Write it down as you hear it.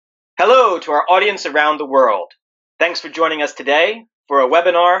Hello to our audience around the world. Thanks for joining us today for a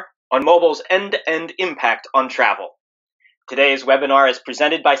webinar on mobile's end-to-end impact on travel. Today's webinar is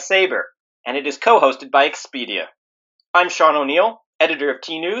presented by Sabre, and it is co-hosted by Expedia. I'm Sean O'Neill, editor of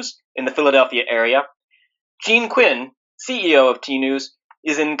Tnooz in the Philadelphia area. Gene Quinn, CEO of Tnooz,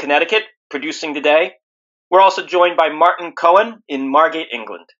 is in Connecticut producing today. We're also joined by Martin Cowen in Margate,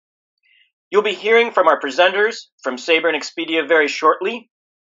 England. You'll be hearing from our presenters from Sabre and Expedia very shortly.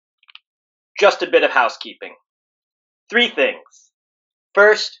 Just a bit of housekeeping. 3 things.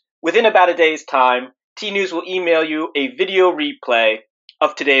 First, within about a day's time, Tnooz will email you a video replay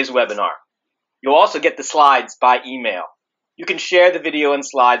of today's webinar. You'll also get the slides by email. You can share the video and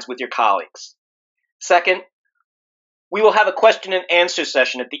slides with your colleagues. Second, we will have a question and answer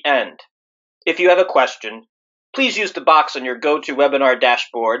session at the end. If you have a question, please use the box on your GoToWebinar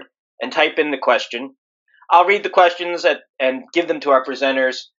dashboard and type in the question. I'll read the questions and give them to our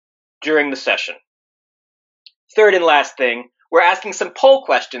presenters during the session. Third and last thing, we're asking some poll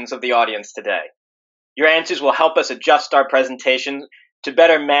questions of the audience today. Your answers will help us adjust our presentation to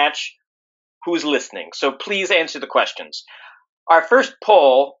better match who's listening, so please answer the questions. Our first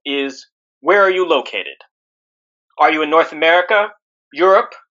poll is, where are you located? Are you in North America,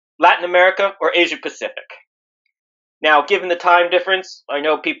 Europe, Latin America, or Asia Pacific? Now, given the time difference, I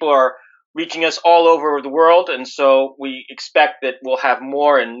know people are reaching us all over the world, and so we expect that we'll have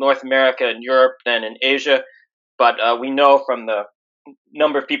more in North America and Europe than in Asia, but we know from the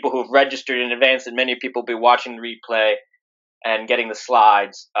number of people who have registered in advance that many people will be watching the replay and getting the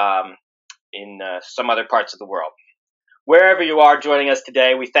slides in some other parts of the world. Wherever you are joining us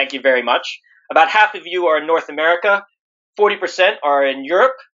today, we thank you very much. About half of you are in North America, 40% are in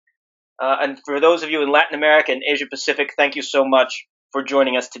Europe, and for those of you in Latin America and Asia Pacific, thank you so much for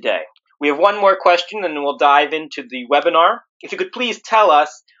joining us today. We have one more question, and then we'll dive into the webinar. If you could please tell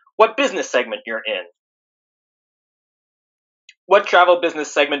us what business segment you're in. What travel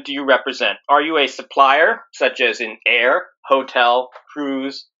business segment do you represent? Are you a supplier, such as in air, hotel,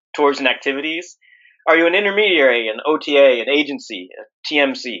 cruise, tours and activities? Are you an intermediary, an OTA, an agency, a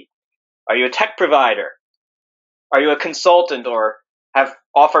TMC? Are you a tech provider? Are you a consultant or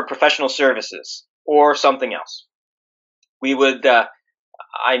offer professional services or something else? We would,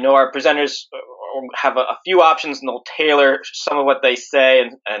 I know our presenters have a few options, and they'll tailor some of what they say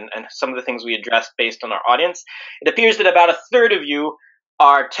and some of the things we address based on our audience. It appears that about a third of you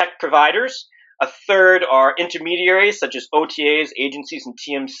are tech providers, a third are intermediaries such as OTAs, agencies, and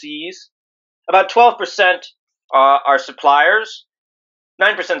TMCs. About 12% are suppliers,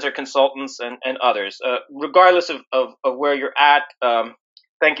 9% are consultants, and others. Regardless of where you're at,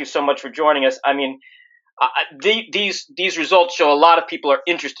 thank you so much for joining us. I mean, these results show a lot of people are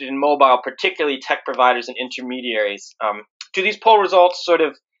interested in mobile, particularly tech providers and intermediaries. Do these poll results sort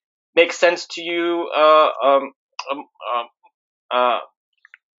of make sense to you?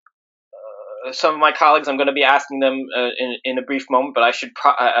 Some of my colleagues, I'm going to be asking them in a brief moment, but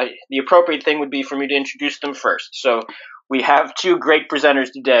the appropriate thing would be for me to introduce them first. So we have 2 great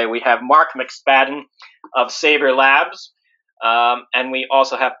presenters today. We have Mark McSpadden of Sabre Labs, and we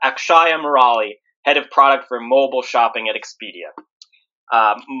also have Akshaya Murali, head of product for mobile shopping at Expedia.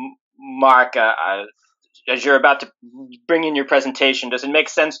 Mark, as you're about to bring in your presentation, does it make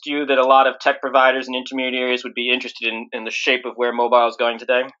sense to you that a lot of tech providers and intermediaries would be interested in the shape of where mobile is going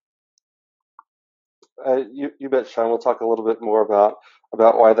today? You bet, Sean. We'll talk a little bit more about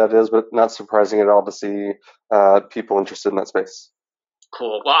why that is, but not surprising at all to see people interested in that space.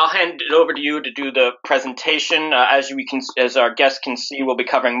 Cool. Well, I'll hand it over to you to do the presentation. As our guests can see, we'll be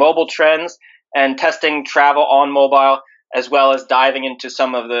covering mobile trends and testing travel on mobile, as well as diving into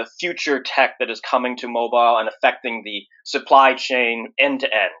some of the future tech that is coming to mobile and affecting the supply chain end to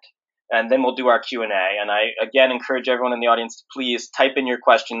end. And then we'll do our Q&A. And I, again, encourage everyone in the audience to please type in your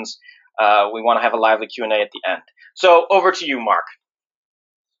questions. We want to have a lively Q&A at the end. So over to you, Mark.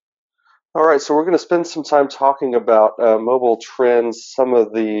 All right, so we're going to spend some time talking about mobile trends, some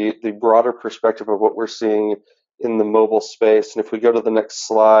of the broader perspective of what we're seeing in the mobile space. And if we go to the next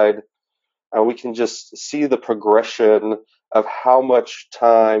slide, we can just see the progression of how much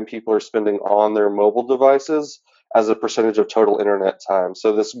time people are spending on their mobile devices as a percentage of total internet time.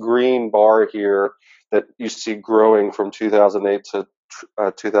 So this green bar here that you see growing from 2008 to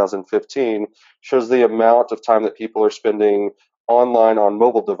 2015 shows the amount of time that people are spending online on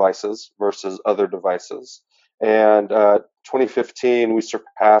mobile devices versus other devices. And 2015, we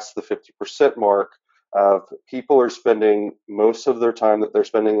surpassed the 50% mark of people are spending most of their time that they're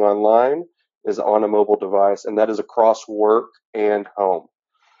spending online is on a mobile device, and that is across work and home.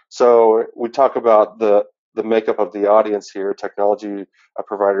 So we talk about the the makeup of the audience here, technology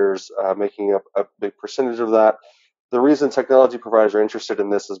providers making up a big percentage of that. The reason technology providers are interested in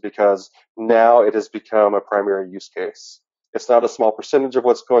this is because now it has become a primary use case. It's not a small percentage of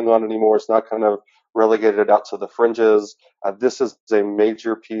what's going on anymore. It's not kind of relegated out to the fringes. This is a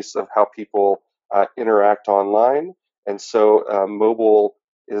major piece of how people interact online. And so mobile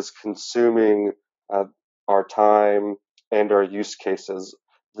is consuming our time and our use cases.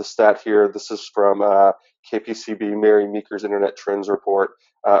 The stat here, this is from KPCB Mary Meeker's Internet Trends Report.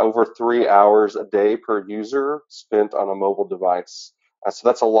 Over 3 hours a day per user spent on a mobile device. So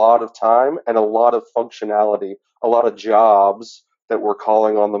that's a lot of time and a lot of functionality, a lot of jobs that we're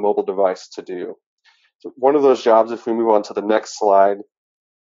calling on the mobile device to do. So one of those jobs, if we move on to the next slide,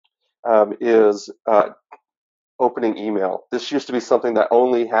 is opening email. This used to be something that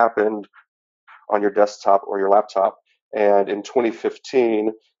only happened on your desktop or your laptop. And in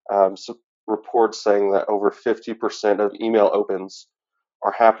 2015, some reports saying that over 50% of email opens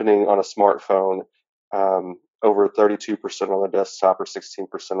are happening on a smartphone, over 32% on the desktop or 16%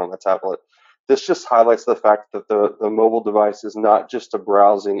 on the tablet. This just highlights the fact that the mobile device is not just a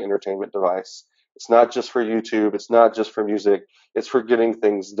browsing entertainment device. It's not just for YouTube. It's not just for music. It's for getting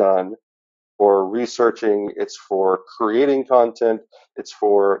things done, for researching. It's for creating content. It's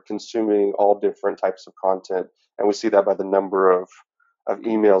for consuming all different types of content. And we see that by the number of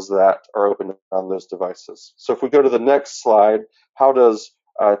emails that are opened on those devices. So if we go to the next slide, how does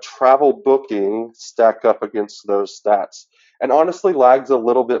travel booking stack up against those stats? And honestly lags a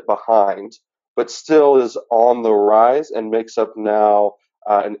little bit behind, but still is on the rise and makes up now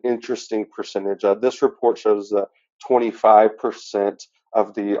an interesting percentage. This report shows 25%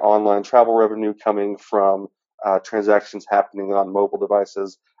 of the online travel revenue coming from transactions happening on mobile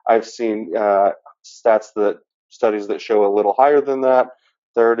devices. I've seen studies that show a little higher than that,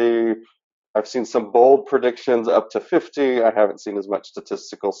 30. I've seen some bold predictions up to 50. I haven't seen as much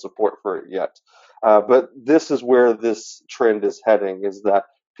statistical support for it yet. But this is where this trend is heading, is that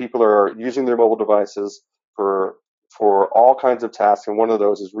people are using their mobile devices for all kinds of tasks, and one of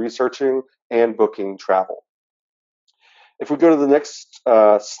those is researching and booking travel. If we go to the next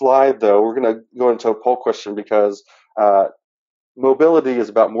slide, though, we're going to go into a poll question because mobility is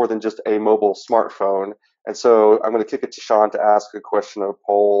about more than just a mobile smartphone. And so I'm going to kick it to Sean to ask a question of a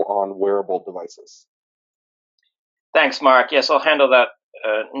poll on wearable devices. Thanks, Mark. Yes, I'll handle that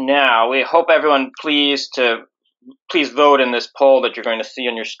now. We hope everyone please vote in this poll that you're going to see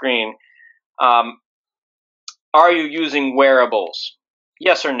on your screen. Are you using wearables?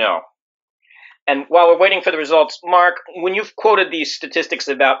 Yes or no? And while we're waiting for the results, Mark, when you've quoted these statistics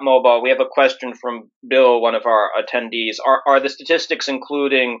about mobile, we have a question from Bill, one of our attendees. Are the statistics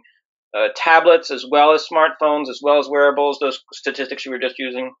including tablets as well as smartphones, as well as wearables, those statistics you were just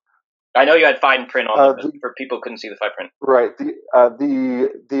using? I know you had fine print on them, but for people who couldn't see the fine print. Right.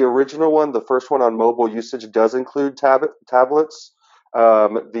 The original one, the first one on mobile usage, does include tablets.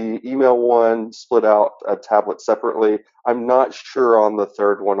 The email one split out a tablet separately. I'm not sure on the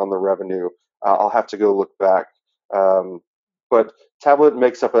third one on the revenue. I'll have to go look back. But tablet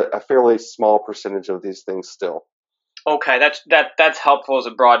makes up a fairly small percentage of these things still. Okay, that's helpful as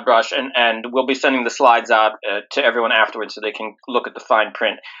a broad brush, and we'll be sending the slides out to everyone afterwards so they can look at the fine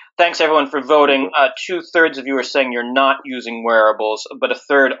print. Thanks everyone for voting. 2/3 of you are saying you're not using wearables, but a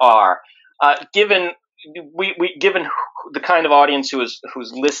third are. Given the kind of audience who's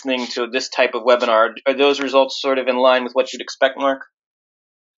listening to this type of webinar, are those results sort of in line with what you'd expect, Mark?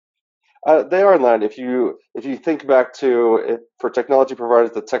 They are in line. If you think back to for technology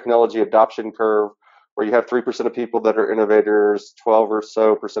providers, the technology adoption curve, where you have 3% of people that are innovators, 12 or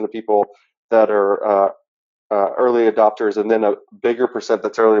so percent of people that are early adopters, and then a bigger percent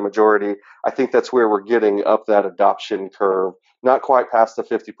that's early majority. I think that's where we're getting up that adoption curve. Not quite past the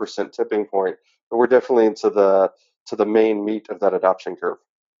 50% tipping point, but we're definitely into the main meat of that adoption curve.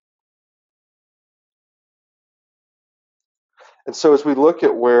 And so as we look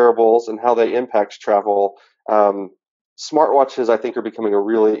at wearables and how they impact travel, smartwatches, I think, are becoming a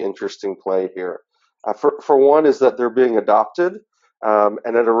really interesting play here. For one is that they're being adopted, and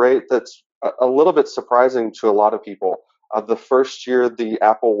at a rate that's a little bit surprising to a lot of people. The first year the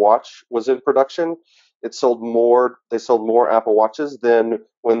Apple Watch was in production, they sold more Apple Watches than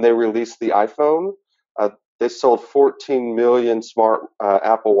when they released the iPhone. They sold 14 million smart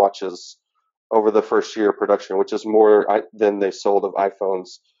Apple Watches over the first year of production, which is more than they sold of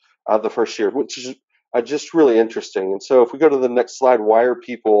iPhones the first year, which is just really interesting. And so if we go to the next slide, why are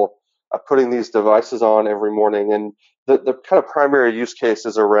people putting these devices on every morning. And the kind of primary use case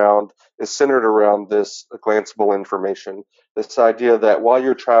is centered around this glanceable information. This idea that while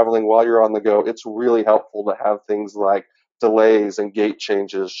you're traveling, while you're on the go, it's really helpful to have things like delays and gate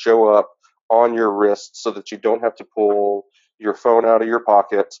changes show up on your wrist so that you don't have to pull your phone out of your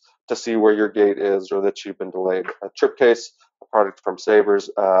pocket to see where your gate is or that you've been delayed. A TripCase, a product from Sabre's,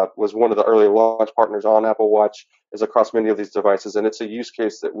 was one of the early launch partners on Apple Watch, is across many of these devices, and it's a use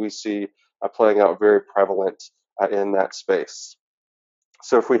case that we see playing out very prevalent in that space.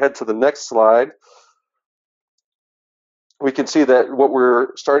 So if we head to the next slide, we can see that what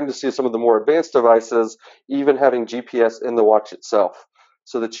we're starting to see is some of the more advanced devices even having GPS in the watch itself,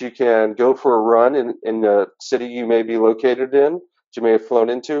 so that you can go for a run in the city you may be located in, that you may have flown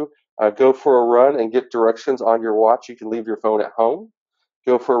into, go for a run and get directions on your watch. You can leave your phone at home,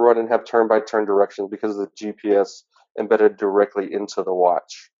 go for a run and have turn-by-turn directions because of the GPS embedded directly into the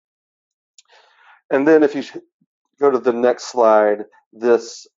watch. And then if you go to the next slide,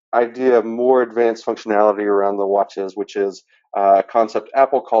 this idea of more advanced functionality around the watches, which is a concept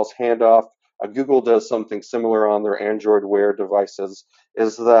Apple calls handoff. Google does something similar on their Android Wear devices,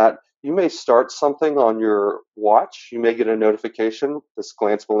 is that you may start something on your watch. You may get a notification. This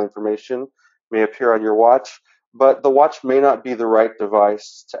glanceable information may appear on your watch, but the watch may not be the right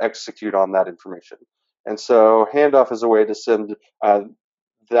device to execute on that information. And so handoff is a way to send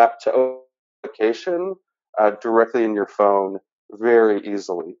that to notification directly in your phone very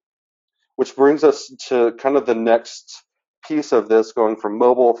easily. Which brings us to kind of the next piece of this, going from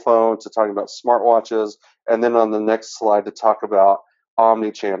mobile phone to talking about smartwatches, and then on the next slide to talk about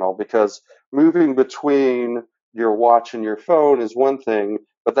omni-channel, because moving between your watch and your phone is one thing,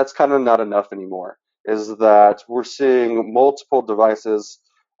 but that's kind of not enough anymore. Is that we're seeing multiple devices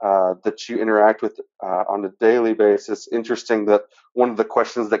that you interact with on a daily basis. Interesting that one of the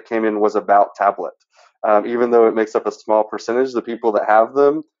questions that came in was about tablet. Even though it makes up a small percentage, the people that have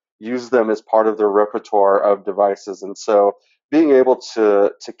them use them as part of their repertoire of devices. And so being able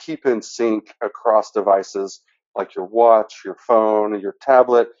to keep in sync across devices like your watch, your phone, your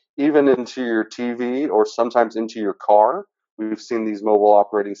tablet, even into your TV or sometimes into your car, we've seen these mobile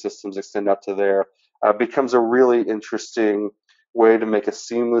operating systems extend up to there, becomes a really interesting way to make a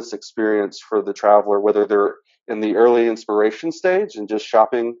seamless experience for the traveler, whether they're in the early inspiration stage and just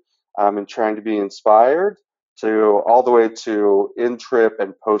shopping and trying to be inspired, to all the way to in-trip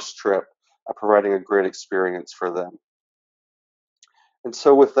and post-trip, providing a great experience for them. And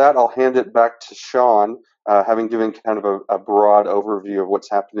so with that, I'll hand it back to Sean, having given kind of a broad overview of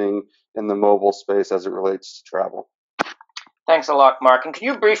what's happening in the mobile space as it relates to travel. Thanks a lot, Mark. And can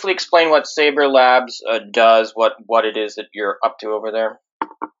you briefly explain what Sabre Labs does, what it is that you're up to over there?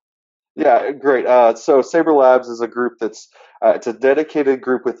 Yeah, great. So Sabre Labs is a group that's it's a dedicated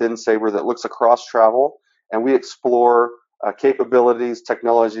group within Sabre that looks across travel, and we explore capabilities,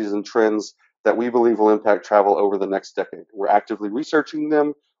 technologies, and trends that we believe will impact travel over the next decade. We're actively researching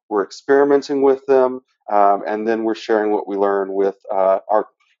them, we're experimenting with them, and then we're sharing what we learn with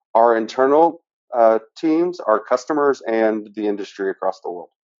our internal teams, our customers, and the industry across the world.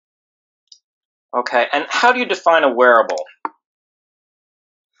 Okay, and how do you define a wearable?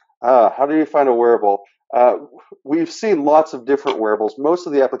 How do you find a wearable? We've seen lots of different wearables. Most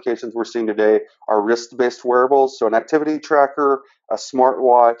of the applications we're seeing today are wrist-based wearables, so an activity tracker, a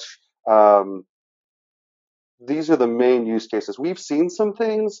smartwatch. These are the main use cases. We've seen some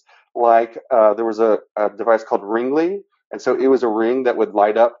things like there was a device called Ringly, and so it was a ring that would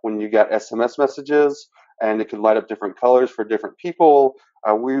light up when you got SMS messages, and it could light up different colors for different people.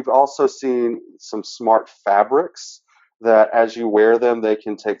 We've also seen some smart fabrics that as you wear them, they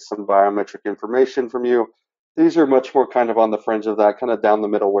can take some biometric information from you. These are much more kind of on the fringe of that, kind of down the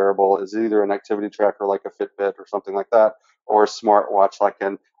middle wearable is either an activity tracker like a Fitbit or something like that, or a smartwatch like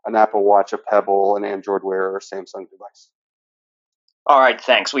an Apple Watch, a Pebble, an Android Wear, or a Samsung device. All right,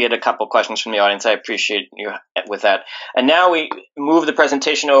 thanks. We had a couple questions from the audience. I appreciate you with that. And now we move the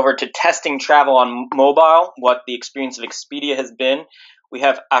presentation over to testing travel on mobile, what the experience of Expedia has been. We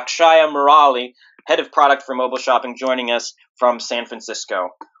have Akshaya Murali, head of product for mobile shopping, joining us from San Francisco.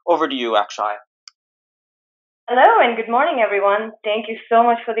 Over to you, Akshaya. Hello and good morning, everyone. Thank you so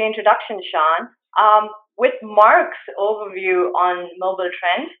much for the introduction, Sean. With Mark's overview on mobile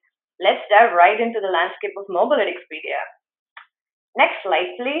trends, let's dive right into the landscape of mobile at Expedia. Next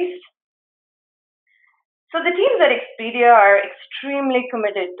slide, please. So the teams at Expedia are extremely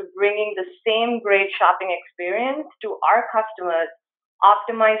committed to bringing the same great shopping experience to our customers,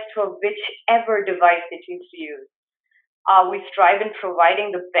 optimized for whichever device they choose to use. We strive in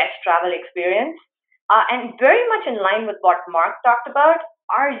providing the best travel experience, and very much in line with what Mark talked about,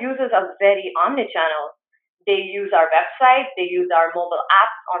 our users are very omnichannel. They use our website, they use our mobile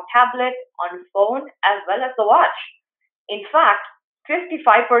apps on tablet, on phone, as well as the watch. In fact,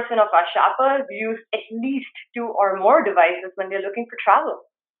 55% of our shoppers use at least two or more devices when they're looking for travel.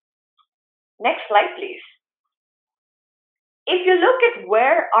 Next slide, please. If you look at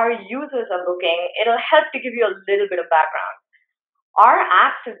where our users are booking, it'll help to give you a little bit of background. Our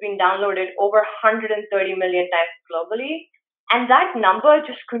apps have been downloaded over 130 million times globally, and that number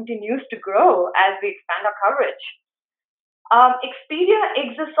just continues to grow as we expand our coverage. Expedia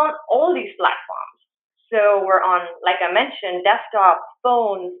exists on all these platforms. So we're on, like I mentioned, desktop,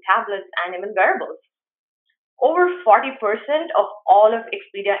 phones, tablets, and even wearables. Over 40% of all of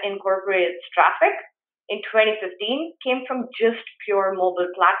Expedia Incorporated's traffic in 2015 came from just pure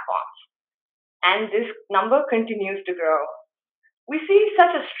mobile platforms. And this number continues to grow. We see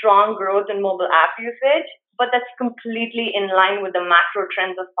such a strong growth in mobile app usage, but that's completely in line with the macro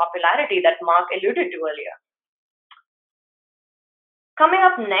trends of popularity that Mark alluded to earlier. Coming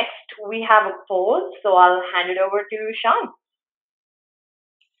up next, we have a poll, so I'll hand it over to Sean.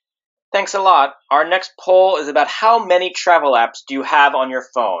 Thanks a lot. Our next poll is about how many travel apps do you have on your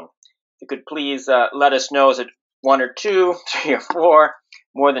phone? If you could please let us know, is it 1 or 2, 3 or 4,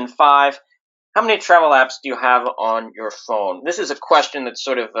 more than 5? How many travel apps do you have on your phone? This is a question that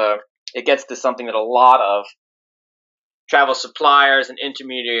sort of, it gets to something that a lot of travel suppliers and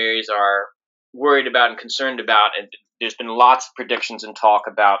intermediaries are worried about and concerned about, and there's been lots of predictions and talk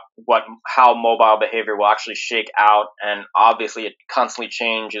about how mobile behavior will actually shake out, and obviously it constantly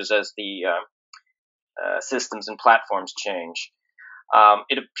changes as the systems and platforms change.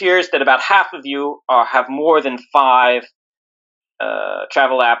 It appears that about half of you have more than 5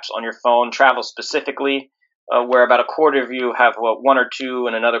 travel apps on your phone, travel specifically, where about a quarter of you have 1 or 2,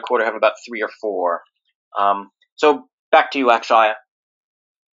 and another quarter have about 3 or 4. So back to you, Akshaya.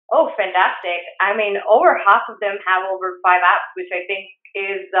 Oh, fantastic. I mean, over half of them have over 5 apps, which I think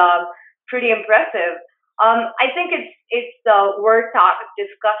is pretty impressive. I think it's worth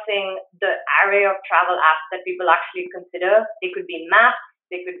discussing the array of travel apps that people actually consider. They could be maps,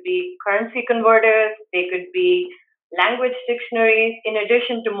 they could be currency converters, they could be language dictionaries, in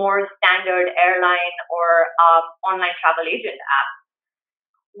addition to more standard airline or online travel agent apps.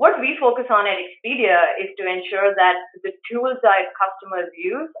 What we focus on at Expedia is to ensure that the tools that customers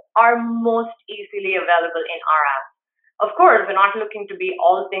use are most easily available in our app. Of course, we're not looking to be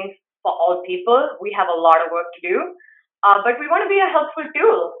all things for all people. We have a lot of work to do, but we want to be a helpful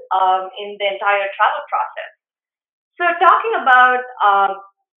tool in the entire travel process. So talking about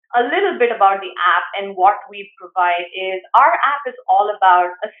a little bit about the app and what we provide is our app is all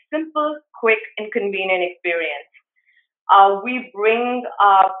about a simple, quick, and convenient experience. We bring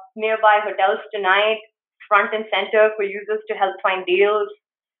nearby hotels tonight front and center for users to help find deals.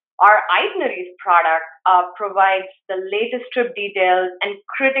 Our itineraries product provides the latest trip details and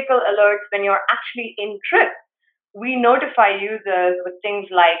critical alerts when you're actually in trip. We notify users with things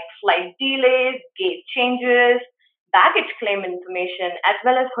like flight delays, gate changes, baggage claim information, as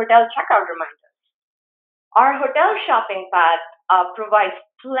well as hotel checkout reminders. Our hotel shopping path provides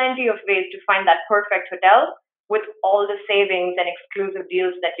plenty of ways to find that perfect hotel with all the savings and exclusive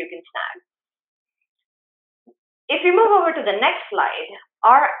deals that you can snag. If we move over to the next slide,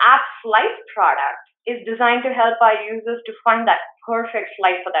 our app flight product is designed to help our users to find that perfect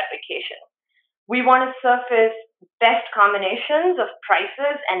flight for that vacation. We want to surface best combinations of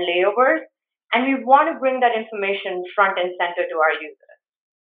prices and layovers, and we want to bring that information front and center to our users.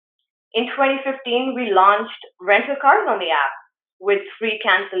 In 2015, we launched rental cars on the app with free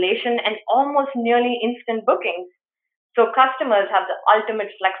cancellation and almost nearly instant bookings. So customers have the ultimate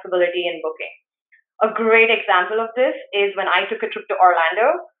flexibility in booking. A great example of this is when I took a trip to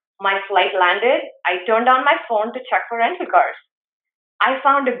Orlando, my flight landed, I turned on my phone to check for rental cars. I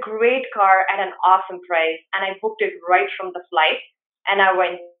found a great car at an awesome price, and I booked it right from the flight, and I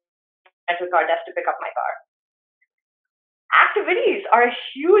went to the rental car desk to pick up my car. Activities are a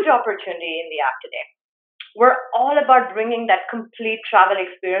huge opportunity in the app today. We're all about bringing that complete travel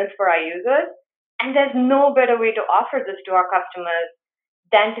experience for our users, and there's no better way to offer this to our customers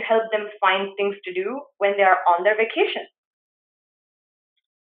than to help them find things to do when they are on their vacation.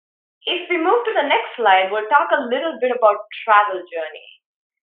 If we move to the next slide, we'll talk a little bit about travel journey.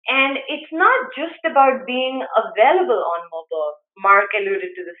 And it's not just about being available on mobile. Mark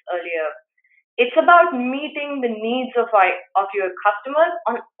alluded to this earlier. It's about meeting the needs of your customers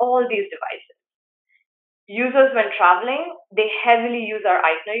on all these devices. Users, when traveling, they heavily use our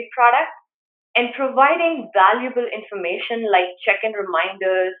itinerary product, and providing valuable information like check-in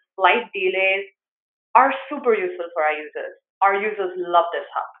reminders, flight delays are super useful for our users. Our users love this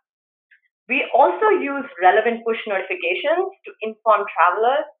hub. We also use relevant push notifications to inform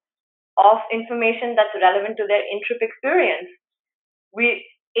travelers of information that's relevant to their in-trip experience.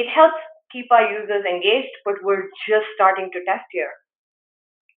 It helps keep our users engaged, but we're just starting to test here.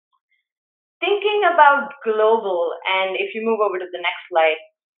 Thinking about global, and if you move over to the next slide,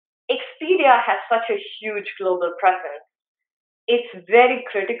 Expedia has such a huge global presence. It's very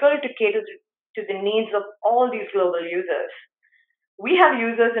critical to cater to the needs of all these global users. We have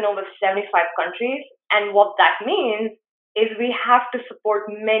users in over 75 countries, and what that means is we have to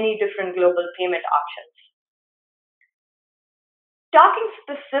support many different global payment options. Talking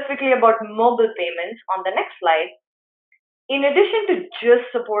specifically about mobile payments on the next slide, in addition to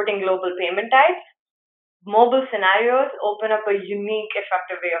just supporting global payment types, mobile scenarios open up a unique,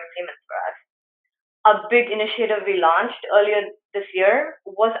 effective way of payments for us. A big initiative we launched earlier this year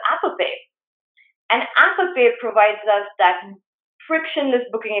was Apple Pay. And Apple Pay provides us that frictionless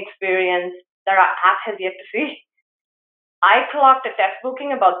booking experience that our app has yet to see. I clocked a test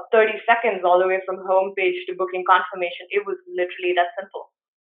booking about 30 seconds all the way from home page to booking confirmation. It was literally that simple.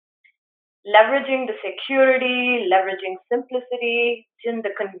 Leveraging the security, leveraging simplicity, and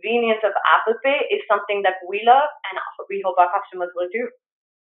the convenience of Apple Pay is something that we love and we hope our customers will too.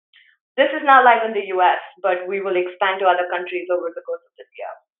 This is now live in the US, but we will expand to other countries over the course of this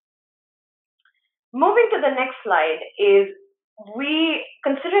year. Moving to the next slide is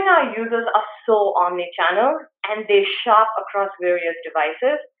considering our users are so omni-channel and they shop across various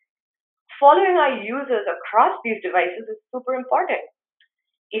devices, following our users across these devices is super important.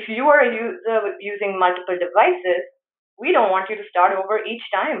 If you are a user using multiple devices, we don't want you to start over each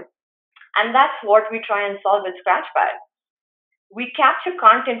time. And that's what we try and solve with Scratchpad. We capture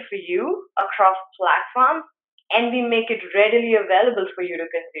content for you across platforms and we make it readily available for you to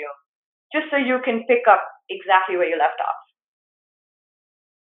consume, just so you can pick up exactly where you left off.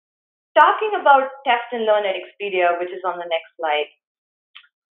 Talking about test and learn at Expedia, which is on the next slide,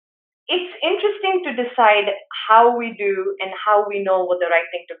 it's interesting to decide how we do and how we know what the right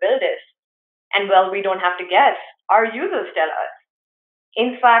thing to build is. And well, we don't have to guess. Our users tell us.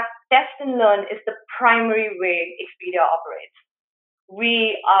 In fact, test and learn is the primary way Expedia operates.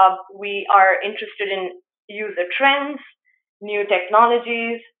 We are interested in user trends, new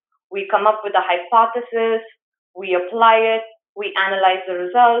technologies. We come up with a hypothesis, we apply it, we analyze the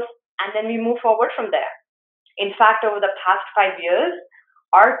results, and then we move forward from there. In fact, over the past 5 years,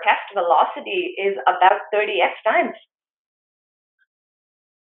 our test velocity is about 30x times.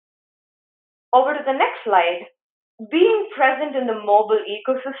 Over to the next slide. Being present in the mobile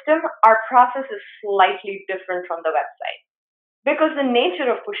ecosystem, our process is slightly different from the website because the nature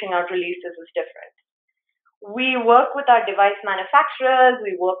of pushing out releases is different. We work with our device manufacturers,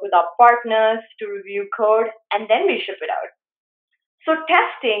 we work with our partners to review code, and then we ship it out. So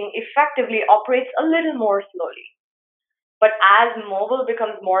testing effectively operates a little more slowly. But as mobile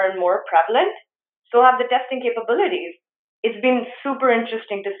becomes more and more prevalent, so have the testing capabilities. It's been super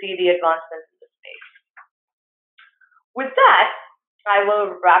interesting to see the advancements in this space. With that, I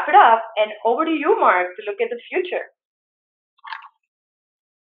will wrap it up and over to you, Mark, to look at the future.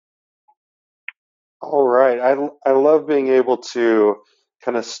 All right. I love being able to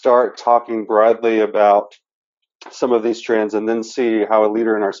kind of start talking broadly about some of these trends and then see how a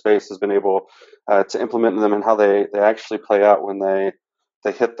leader in our space has been able to implement them and how they actually play out when they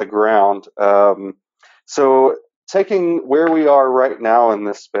hit the ground. So taking where we are right now in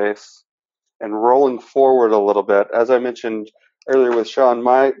this space and rolling forward a little bit, as I mentioned earlier with Sean,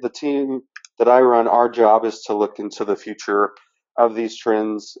 the team that I run, our job is to look into the future of these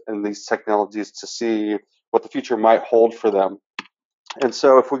trends and these technologies to see what the future might hold for them. And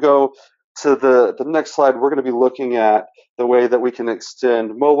so if we go to the next slide, we're going to be looking at the way that we can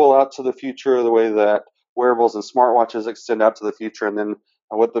extend mobile out to the future, the way that wearables and smartwatches extend out to the future, and then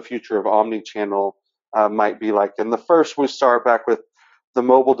what the future of omni-channel might be like. And the first, we start back with the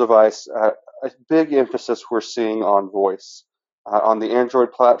mobile device, a big emphasis we're seeing on voice. On the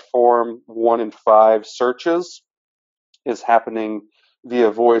Android platform, 1 in 5 searches is happening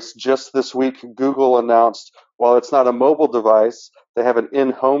via voice. Just this week, Google announced, while it's not a mobile device, they have an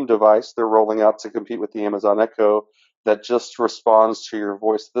in-home device they're rolling out to compete with the Amazon Echo that just responds to your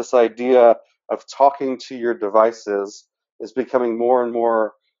voice. This idea of talking to your devices is becoming more and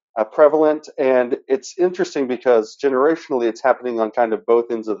more prevalent, and it's interesting because generationally it's happening on kind of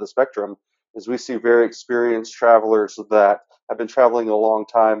both ends of the spectrum, as we see very experienced travelers that have been traveling a long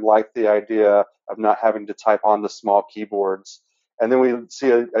time like the idea of not having to type on the small keyboards. And then we see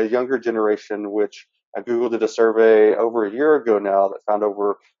a younger generation, which Google did a survey over a year ago now that found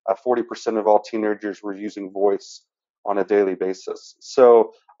over 40% of all teenagers were using voice on a daily basis.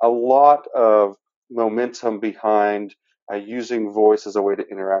 So a lot of momentum behind using voice as a way to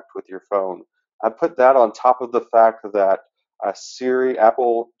interact with your phone. I put that on top of the fact that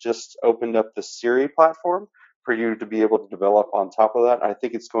Apple just opened up the Siri platform for you to be able to develop on top of that. I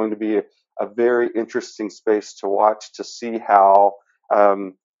think it's going to be a very interesting space to watch to see how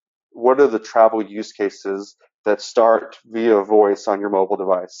what are the travel use cases that start via voice on your mobile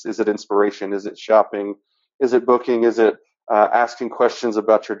device? Is it inspiration? Is it shopping? Is it booking? Is it asking questions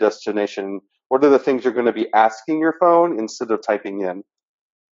about your destination? What are the things you're going to be asking your phone instead of typing in?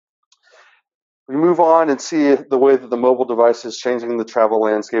 We move on and see the way that the mobile device is changing the travel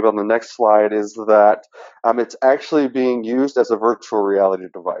landscape on the next slide is that it's actually being used as a virtual reality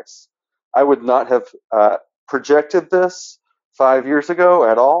device. I would not have projected this 5 years ago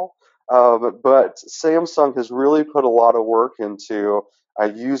at all, but Samsung has really put a lot of work into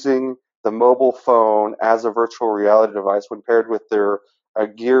using the mobile phone as a virtual reality device when paired with their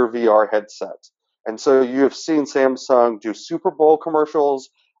Gear VR headset. And so you have seen Samsung do Super Bowl commercials.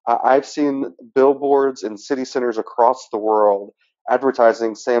 I've seen billboards in city centers across the world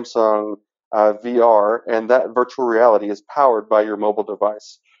advertising Samsung VR, and that virtual reality is powered by your mobile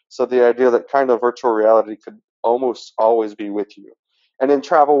device. So the idea that kind of virtual reality could almost always be with you. And in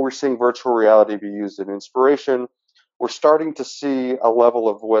travel, we're seeing virtual reality be used in inspiration. We're starting to see a level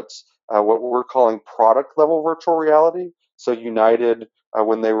of what we're calling product level virtual reality. So United,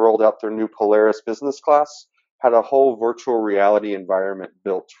 when they rolled out their new Polaris business class, had a whole virtual reality environment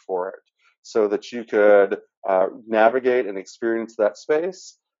built for it so that you could navigate and experience that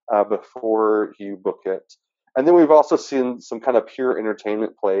space before you book it. And then we've also seen some kind of pure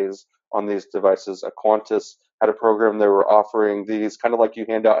entertainment plays on these devices. Qantas had a program they were offering these kind of like you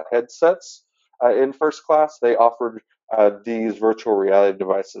hand out headsets in first class. They offered these virtual reality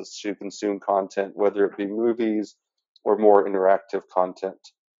devices to consume content, whether it be movies or more interactive content.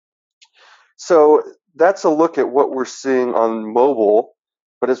 So that's a look at what we're seeing on mobile.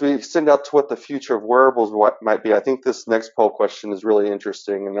 But as we extend out to what the future of wearables might be, I think this next poll question is really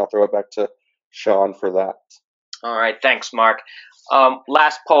interesting, and I'll throw it back to Sean for that. All right, thanks, Mark.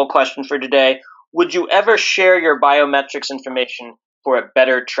 Last poll question for today. Would you ever share your biometrics information for a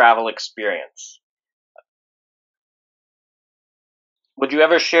better travel experience? Would you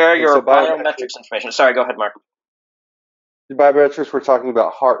ever share your biometrics information? Sorry, go ahead, Mark. The biometrics, we're talking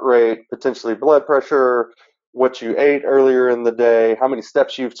about heart rate, potentially blood pressure, what you ate earlier in the day, how many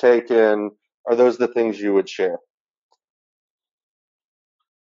steps you've taken. Are those the things you would share?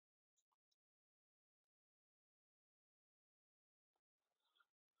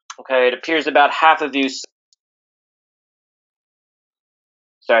 Okay, it appears about half of you.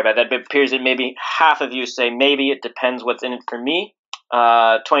 Sorry about that. It appears that maybe half of you say maybe. It depends what's in it for me.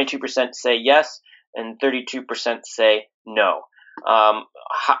 22% say yes, and 32% say no.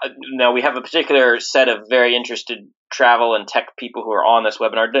 Now, we have a particular set of very interested travel and tech people who are on this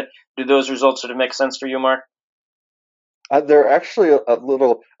webinar. Do those results sort of make sense for you, Mark? They're actually a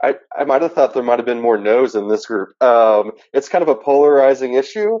little. I might have thought there might have been more no's in this group. It's kind of a polarizing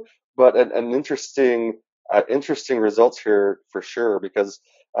issue, but an interesting results here for sure. Because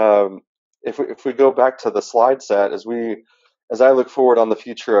if we go back to the slide set, as I look forward on the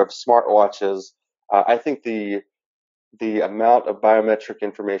future of smartwatches, I think the amount of biometric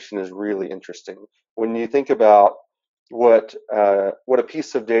information is really interesting. When you think about what a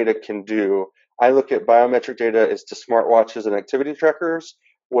piece of data can do, I look at biometric data as to smartwatches and activity trackers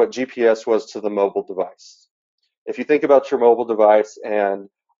what GPS was to the mobile device. If you think about your mobile device and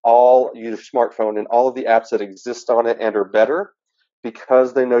all your smartphone and all of the apps that exist on it and are better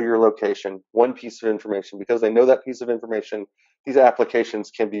because they know your location, one piece of information, because they know that piece of information, these applications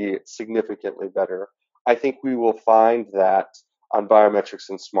can be significantly better. I think we will find that on biometrics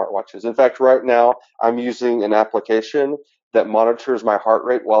and smartwatches. In fact, right now, I'm using an application that monitors my heart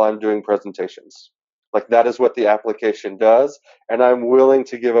rate while I'm doing presentations. Like that is what the application does. And I'm willing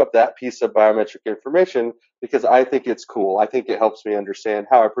to give up that piece of biometric information because I think it's cool. I think it helps me understand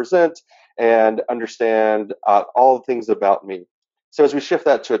how I present and understand all the things about me. So as we shift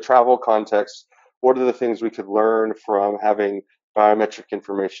that to a travel context, what are the things we could learn from having biometric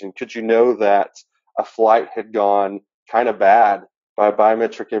information? Could you know that a flight had gone kind of bad by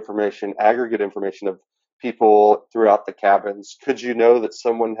biometric information, aggregate information of people throughout the cabins? Could you know that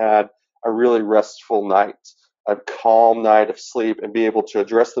someone had a really restful night, a calm night of sleep, and be able to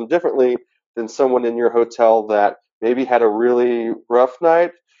address them differently than someone in your hotel that maybe had a really rough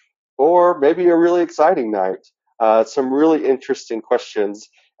night or maybe a really exciting night? Some really interesting questions.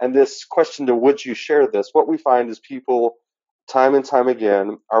 And this question to would you share this? What we find is people time and time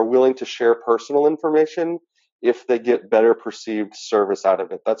again are willing to share personal information if they get better perceived service out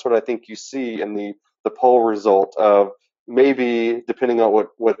of it. That's what I think you see in the poll result of maybe depending on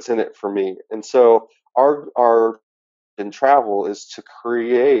what's in it for me. And so our in travel is to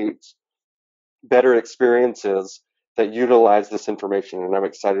create better experiences that utilize this information, and I'm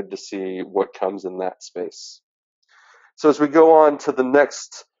excited to see what comes in that space. So as we go on to the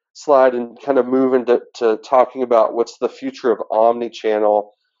next slide and kind of move into talking about what's the future of omnichannel.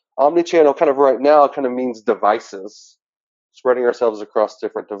 Omnichannel kind of right now kind of means devices, spreading ourselves across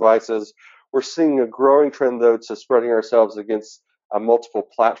different devices. We're seeing a growing trend though to spreading ourselves against multiple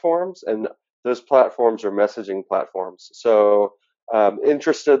platforms, and those platforms are messaging platforms. So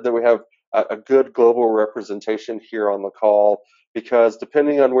interested that we have a good global representation here on the call, because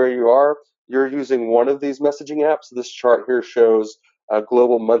depending on where you are, you're using one of these messaging apps. This chart here shows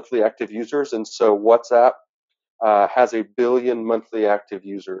global monthly active users, and so WhatsApp has 1 billion monthly active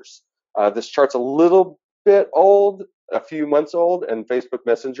users. This chart's a little bit old, a few months old, and Facebook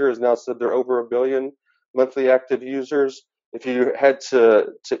Messenger has now said they're over 1 billion monthly active users. If you head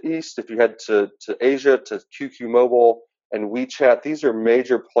to East, if you head to Asia, to QQ Mobile and WeChat, these are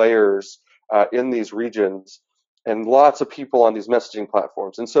major players in these regions, and lots of people on these messaging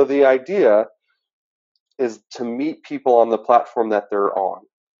platforms. And so the idea is to meet people on the platform that they're on.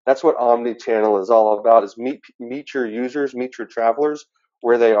 That's what omnichannel is all about, is meet your users, meet your travelers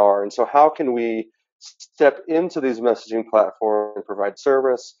where they are. And so how can we step into these messaging platforms and provide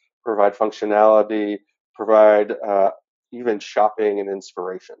service, provide functionality, provide even shopping and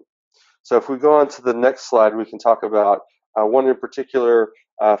inspiration? So if we go on to the next slide, we can talk about one in particular.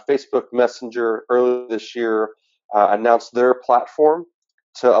 Facebook Messenger earlier this year announced their platform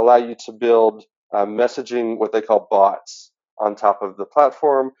to allow you to build messaging, what they call bots, on top of the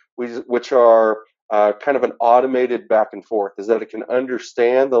platform, which are kind of an automated back and forth, is that it can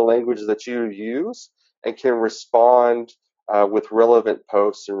understand the language that you use and can respond with relevant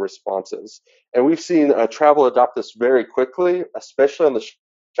posts and responses. And we've seen travel adopt this very quickly, especially on the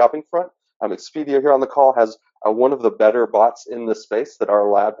shopping front. Expedia here on the call has one of the better bots in the space that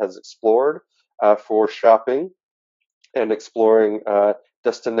our lab has explored for shopping and exploring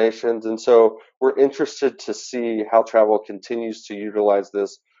destinations. And so we're interested to see how travel continues to utilize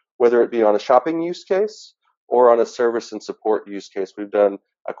this, whether it be on a shopping use case or on a service and support use case. We've done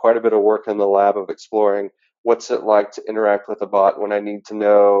quite a bit of work in the lab of exploring what's it like to interact with a bot when I need to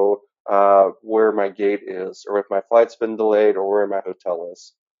know where my gate is, or if my flight's been delayed, or where my hotel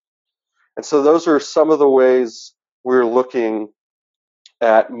is. And so those are some of the ways we're looking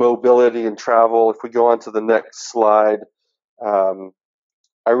at mobility and travel. If we go on to the next slide,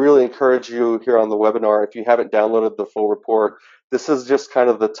 I really encourage you here on the webinar, if you haven't downloaded the full report, this is just kind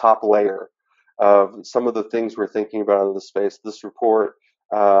of the top layer of some of the things we're thinking about in the space. This report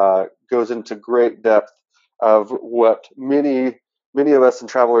goes into great depth of what many of us in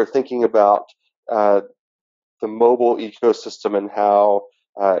travel are thinking about the mobile ecosystem and how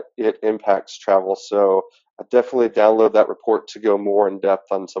it impacts travel. So definitely download that report to go more in depth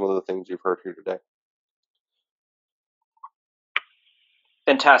on some of the things you've heard here today.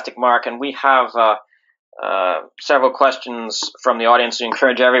 Fantastic, Mark. And we have several questions from the audience. We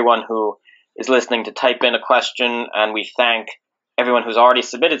encourage everyone who is listening to type in a question, and we thank everyone who's already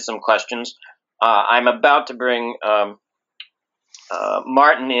submitted some questions. I'm about to bring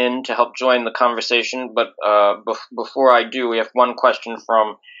Martin in to help join the conversation, but before I do, we have one question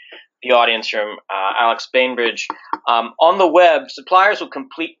from the audience from Alex Bainbridge. On the web, suppliers will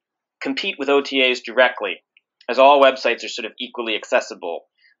compete with OTAs directly, as all websites are sort of equally accessible.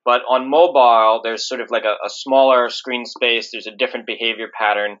 But on mobile, there's sort of like a smaller screen space. There's a different behavior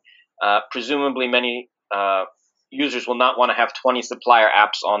pattern. Presumably, many users will not want to have 20 supplier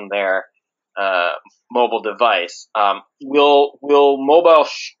apps on their mobile device. Will mobile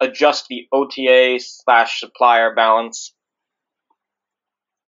adjust the OTA/supplier balance?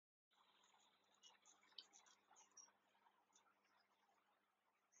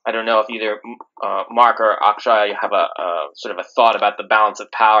 I don't know if either Mark or Akshaya you have a sort of a thought about the balance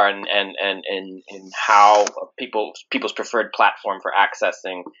of power and how people's preferred platform for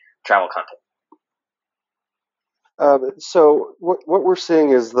accessing travel content. So what we're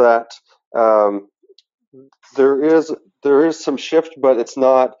seeing is that there is some shift, but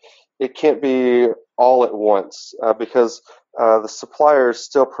it can't be all at once because the suppliers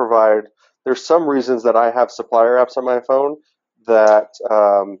still provide. There's some reasons that I have supplier apps on my phone that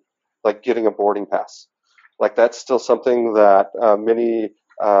like getting a boarding pass, like that's still something that many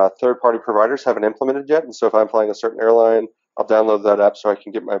third-party providers haven't implemented yet. And so if I'm flying a certain airline, I'll download that app so I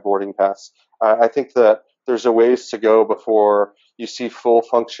can get my boarding pass. I think that there's a ways to go before you see full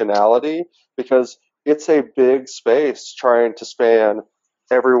functionality, because it's a big space trying to span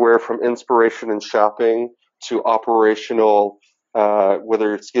everywhere from inspiration and shopping to operational,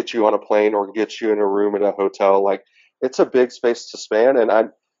 whether it's get you on a plane or get you in a room at a hotel. Like it's a big space to span,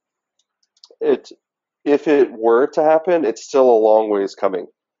 and it if it were to happen, it's still a long ways coming.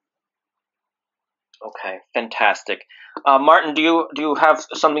 Okay, fantastic. Martin, do you have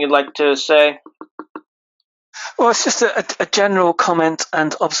something you'd like to say? Well, it's just a general comment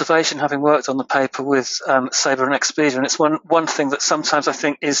and observation, having worked on the paper with Sabre and Expedia, and it's one thing that sometimes I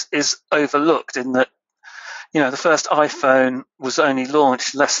think is overlooked in that, the first iPhone was only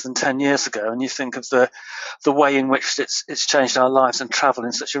launched less than 10 years ago, and you think of the way in which it's changed our lives and travel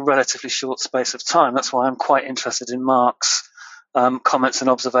in such a relatively short space of time. That's why I'm quite interested in Mark's comments and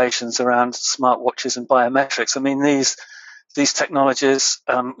observations around smartwatches and biometrics. I mean, these technologies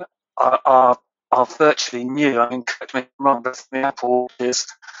are virtually new. I mean, correct me if I'm wrong, but the Apple is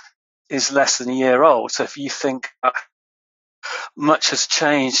less than a year old. So if you think much has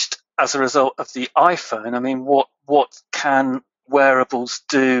changed as a result of the iPhone, I mean, what can wearables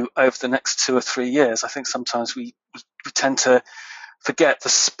do over the next 2 or 3 years? I think sometimes we tend to forget the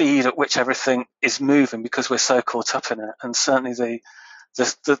speed at which everything is moving because we're so caught up in it. And certainly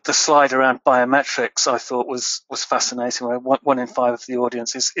the slide around biometrics I thought was fascinating, where 1 in 5 of the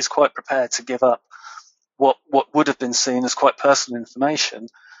audience is quite prepared to give up what would have been seen as quite personal information,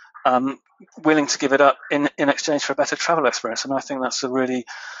 willing to give it up in exchange for a better travel experience. And I think that's a really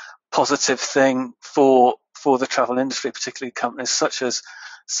positive thing for the travel industry, particularly companies such as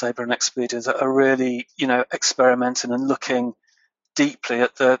Sabre and Expedia that are really, experimenting and looking deeply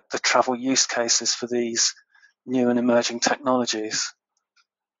at the travel use cases for these new and emerging technologies.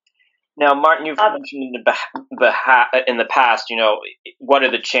 Now, Martin, you've mentioned in the past, what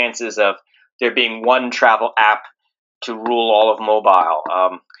are the chances of there being one travel app to rule all of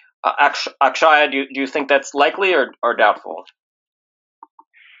mobile? Akshaya, do you think that's likely or doubtful?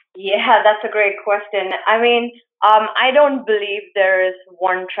 Yeah, that's a great question. I mean, I don't believe there is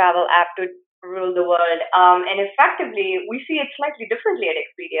one travel app to rule the world. And effectively, we see it slightly differently at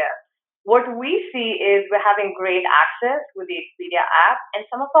Expedia. What we see is we're having great access with the Expedia app, and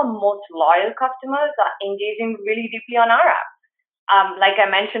some of our most loyal customers are engaging really deeply on our app. Like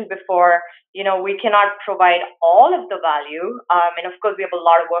I mentioned before, we cannot provide all of the value, and of course, we have a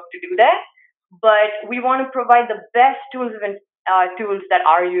lot of work to do there. But we want to provide the best tools that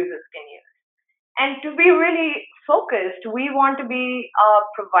our users can use. And to be really focused, we want to be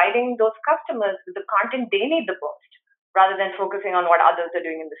providing those customers with the content they need the most, rather than focusing on what others are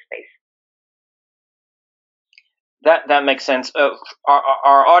doing in the space. That makes sense.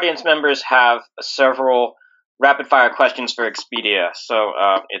 Our audience members have several rapid fire questions for Expedia, so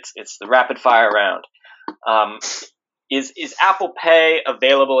it's the rapid fire round. Is Apple Pay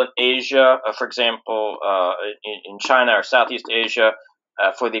available in Asia, for example, in China or Southeast Asia,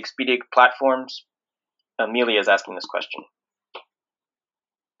 for the Expedia platforms? Amelia is asking this question.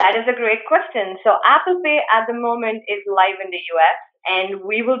 That is a great question. So Apple Pay at the moment is live in the US, and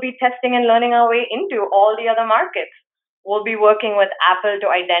we will be testing and learning our way into all the other markets. We'll be working with Apple to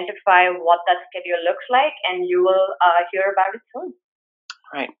identify what that schedule looks like, and you will hear about it soon.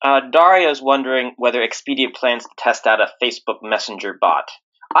 Right. Daria is wondering whether Expedia plans to test out a Facebook Messenger bot.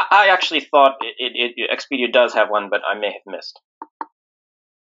 I actually thought Expedia does have one, but I may have missed.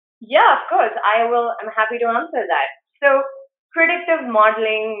 Yeah, of course. I'm happy to answer that. So predictive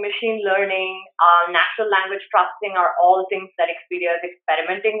modeling, machine learning, natural language processing are all things that Expedia is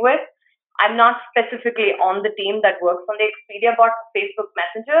experimenting with. I'm not specifically on the team that works on the Expedia bot for Facebook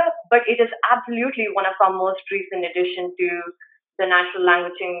Messenger, but it is absolutely one of our most recent addition to the natural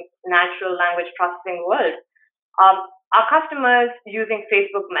language processing world. Our customers using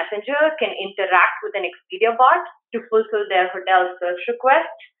Facebook Messenger can interact with an Expedia bot to fulfill their hotel search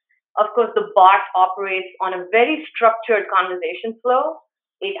requests. Of course, the bot operates on a very structured conversation flow.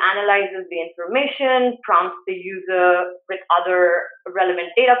 It analyzes the information, prompts the user with other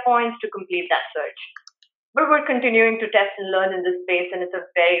relevant data points to complete that search. But we're continuing to test and learn in this space, and it's a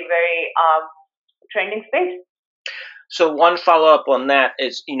very, very trending space. So one follow-up on that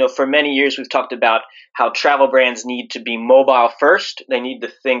is, for many years we've talked about how travel brands need to be mobile first. They need to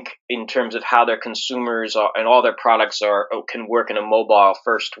think in terms of how their consumers and all their products can work in a mobile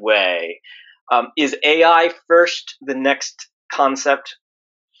first way. Is AI first the next concept?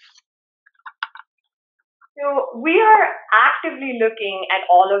 So we are actively looking at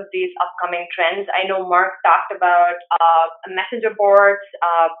all of these upcoming trends. I know Mark talked about messenger boards,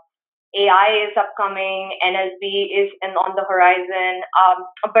 AI is upcoming, NLP is on the horizon.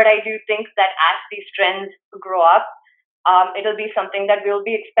 But I do think that as these trends grow up, it'll be something that we'll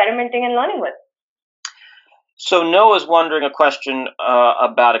be experimenting and learning with. So Noah's wondering a question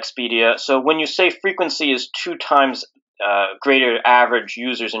about Expedia. So when you say frequency is 2 times greater average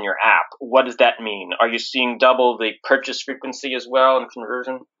users in your app, what does that mean? Are you seeing double the purchase frequency as well in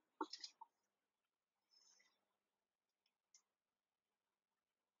conversion?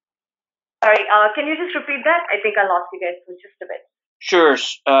 Sorry, can you just repeat that? I think I lost you guys for just a bit. Sure.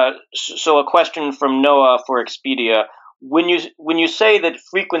 So a question from Noah for Expedia. When you say that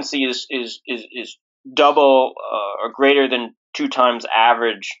frequency is double or greater than 2 times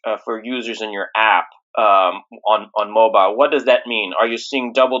average for users in your app on mobile, what does that mean? Are you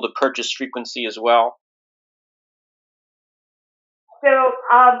seeing double the purchase frequency as well? So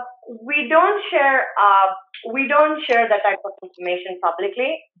we don't share that type of information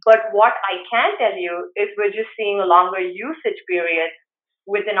publicly. But what I can tell you is we're just seeing a longer usage period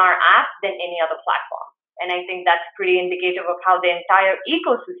within our app than any other platform, and I think that's pretty indicative of how the entire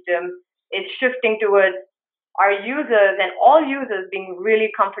ecosystem is shifting towards our users and all users being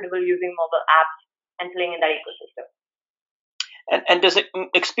really comfortable using mobile apps and playing in that ecosystem. And does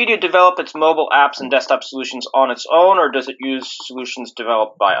Expedia develop its mobile apps and desktop solutions on its own, or does it use solutions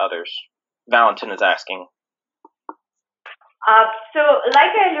developed by others? Valentin is asking. So,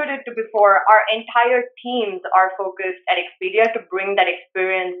 like I alluded to before, our entire teams are focused at Expedia to bring that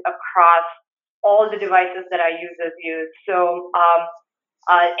experience across all the devices that our users use. So,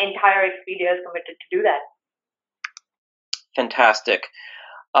 entire Expedia is committed to do that. Fantastic.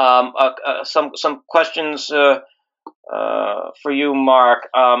 Some questions for you, Mark.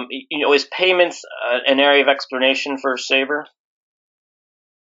 Is payments an area of explanation for Sabre?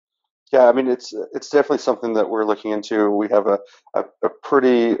 Yeah, I mean it's definitely something that we're looking into. We have a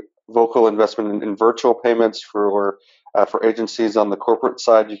pretty vocal investment in virtual payments for agencies on the corporate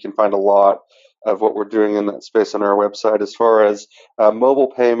side. You can find a lot of what we're doing in that space on our website. As far as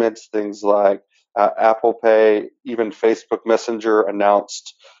mobile payments, things like Apple Pay, even Facebook Messenger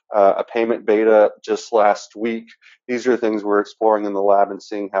announced a payment beta just last week. These are things we're exploring in the lab and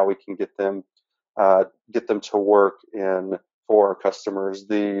seeing how we can get them to work in for our customers.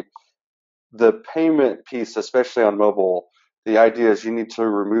 The payment piece, especially on mobile, the idea is you need to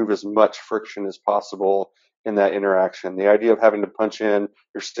remove as much friction as possible in that interaction. The idea of having to punch in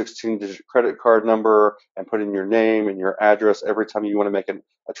your 16-digit credit card number and put in your name and your address every time you want to make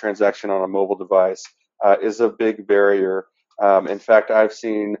a transaction on a mobile device is a big barrier. In fact, I've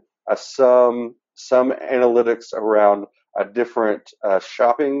seen some analytics around different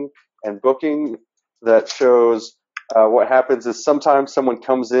shopping and booking that shows what happens is sometimes someone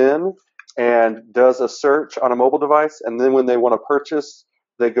comes in and does a search on a mobile device, and then when they want to purchase,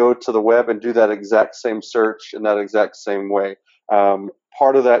 they go to the web and do that exact same search in that exact same way.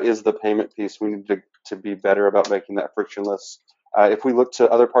 Part of that is the payment piece. We need to be better about making that frictionless. If we look to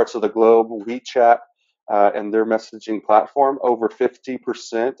other parts of the globe, WeChat and their messaging platform, over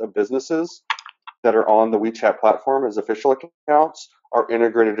 50% of businesses that are on the WeChat platform as official accounts are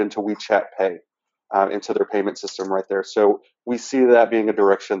integrated into WeChat Pay. Into their payment system right there. So we see that being a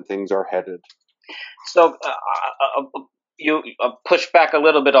direction things are headed. So you push back a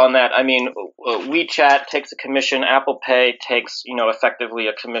little bit on that. I mean, WeChat takes a commission. Apple Pay takes, effectively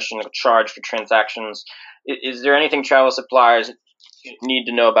a commission, a charge for transactions. Is there anything travel suppliers need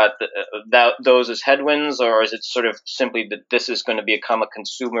to know about those as headwinds, or is it sort of simply that this is going to become a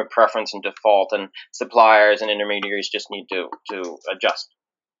consumer preference and default, and suppliers and intermediaries just need to adjust?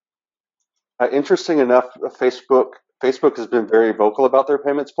 Interesting enough, Facebook has been very vocal about their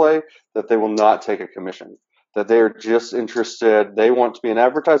payments play, that they will not take a commission, that they are just interested. They want to be an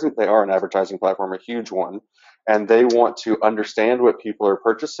advertising. They are an advertising platform, a huge one, and they want to understand what people are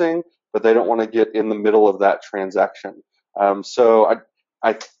purchasing, but they don't want to get in the middle of that transaction. So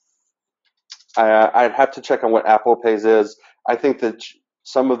I'd have to check on what Apple Pays is. I think that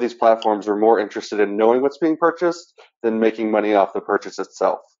some of these platforms are more interested in knowing what's being purchased than making money off the purchase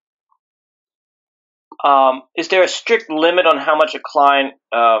itself. Is there a strict limit on how much a client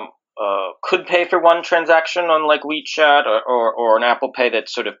could pay for one transaction on like WeChat or an Apple Pay that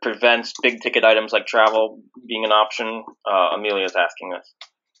sort of prevents big ticket items like travel being an option? Amelia's asking us.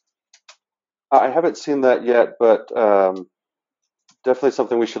 I haven't seen that yet, but definitely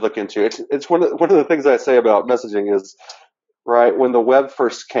something we should look into. It's one of the things I say about messaging is, right, when the web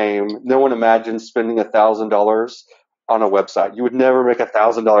first came, no one imagined spending $1,000 on a website. You would never make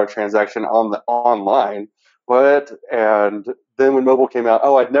 $1,000 transaction online. And then when mobile came out,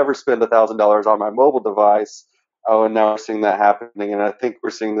 I'd never spend $1,000 on my mobile device. And now we're seeing that happening, and I think we're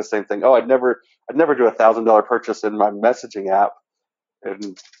seeing the same thing. I'd never do $1,000 purchase in my messaging app.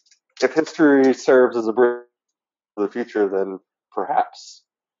 And if history serves as a bridge for the future, then perhaps.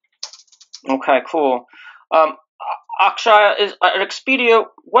 Okay, cool. Um, Akshaya, at Expedia,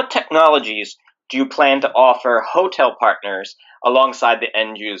 what technologies do you plan to offer hotel partners alongside the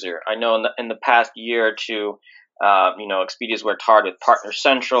end user? I know in the past year or two, Expedia's worked hard with Partner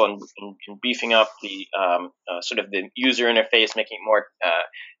Central and beefing up the sort of the user interface, making it more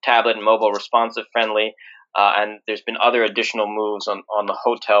tablet and mobile responsive friendly. And there's been other additional moves on the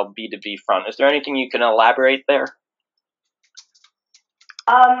hotel B2B front. Is there anything you can elaborate there?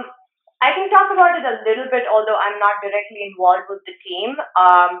 I can talk about it a little bit, although I'm not directly involved with the team,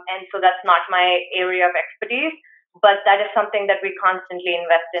 and so that's not my area of expertise. But that is something that we constantly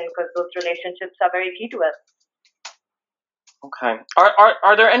invest in because those relationships are very key to us. Okay.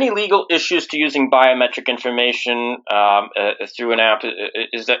 Are there any legal issues to using biometric information through an app?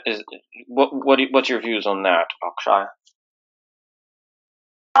 What's your views on that, Akshaya?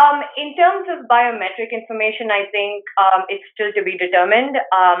 In terms of biometric information, I think it's still to be determined.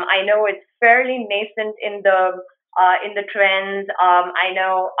 I know it's fairly nascent in the trends. I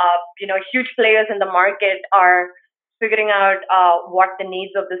know huge players in the market are figuring out what the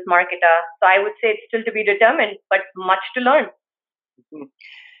needs of this market are. So I would say it's still to be determined, but much to learn.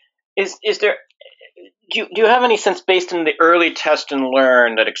 Is there? Do you have any sense, based on the early test and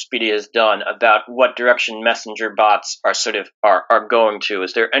learn that Expedia has done, about what direction messenger bots are going to?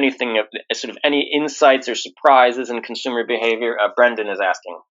 Is there anything sort of any insights or surprises in consumer behavior? Brendan is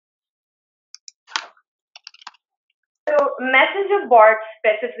asking. So messenger bots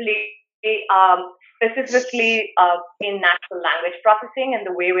specifically in natural language processing and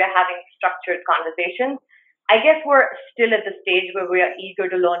the way we are having structured conversations, I guess we're still at the stage where we are eager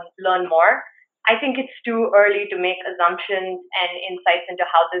to learn more. I think it's too early to make assumptions and insights into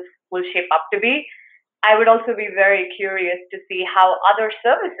how this will shape up to be. I would also be very curious to see how other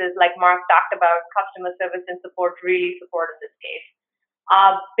services, like Mark talked about, customer service and support, really support in this case.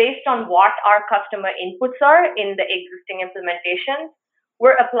 Based on what our customer inputs are in the existing implementations,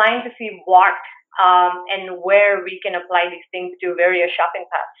 we're applying to see what and where we can apply these things to various shopping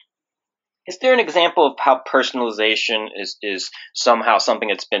paths. Is there an example of how personalization is somehow something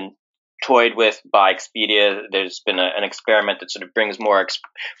that's been toyed with by Expedia? There's been an experiment that sort of brings more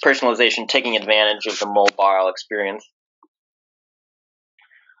personalization, taking advantage of the mobile experience.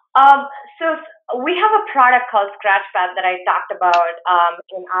 So we have a product called Scratchpad that I talked about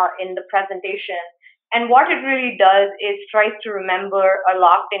in the presentation, and what it really does is tries to remember a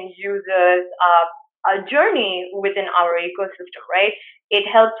logged-in user's a journey within our ecosystem. Right? It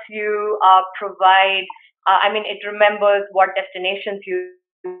helps you provide. It remembers what destinations you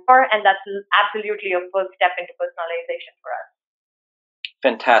are, and that's absolutely a first step into personalization for us.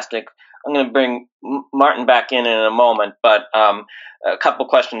 Fantastic. I'm going to bring Martin back in a moment, but a couple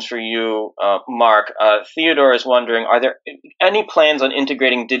questions for you, Mark. Theodore is wondering, are there any plans on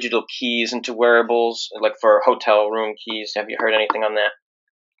integrating digital keys into wearables, like for hotel room keys? Have you heard anything on that?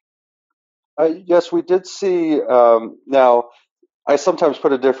 Yes, we did see. Now, I sometimes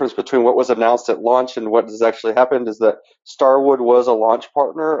put a difference between what was announced at launch and what has actually happened. Is that Starwood was a launch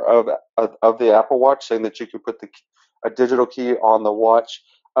partner of the Apple Watch, saying that you could put a digital key on the watch.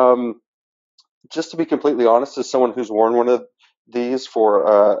 Just to be completely honest, as someone who's worn one of these for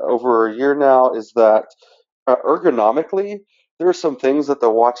over a year now, is that ergonomically, there are some things that the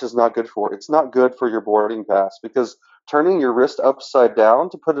watch is not good for. It's not good for your boarding pass because turning your wrist upside down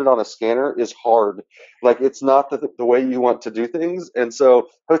to put it on a scanner is hard. Like, it's not the way you want to do things. And so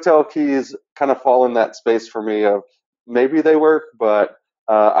hotel keys kind of fall in that space for me of maybe they work, but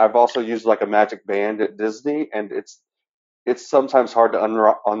I've also used like a magic band at Disney, and it's sometimes hard to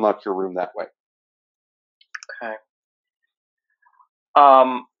unlock your room that way. Okay.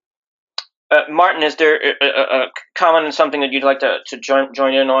 Martin, is there a comment on something that you'd like to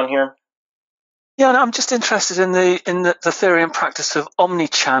join in on here? Yeah, no, I'm just interested in the theory and practice of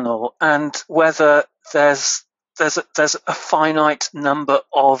omni-channel and whether there's a finite number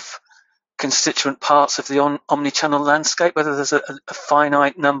of constituent parts of the omni-channel landscape, whether there's a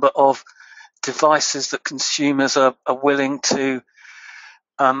finite number of devices that consumers are willing to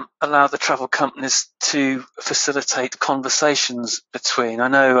allow the travel companies to facilitate conversations between. I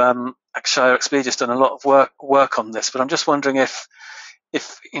know Akshaya Expedia's done a lot of work on this, but I'm just wondering if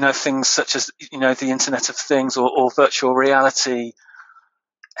things such as the Internet of Things or virtual reality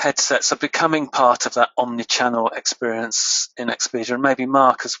headsets are becoming part of that omni-channel experience in Expedia, and maybe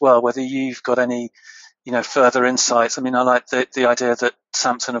Mark as well, whether you've got any further insights. I mean, I like the idea that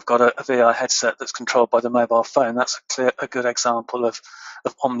Samsung have got a VR headset that's controlled by the mobile phone. That's a good example of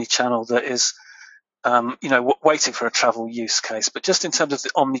omni-channel that is waiting for a travel use case. But just in terms of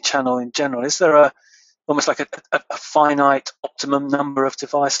the omni-channel in general, is there almost like a finite optimum number of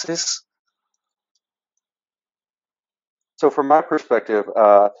devices? So from my perspective,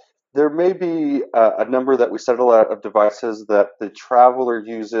 there may be a number that we settle out of devices that the traveler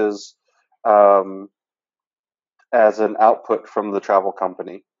uses um, as an output from the travel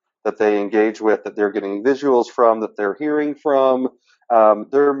company that they engage with, that they're getting visuals from, that they're hearing from.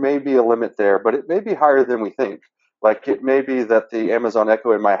 There may be a limit there, but it may be higher than we think. Like it may be that the Amazon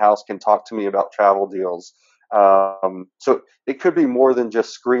Echo in my house can talk to me about travel deals. So it could be more than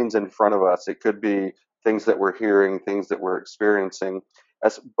just screens in front of us. It could be things that we're hearing, things that we're experiencing.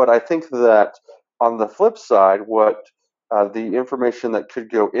 But I think that on the flip side, what the information that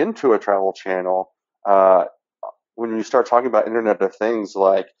could go into a travel channel uh, when you start talking about Internet of Things,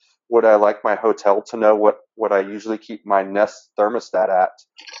 like would I like my hotel to know what I usually keep my Nest thermostat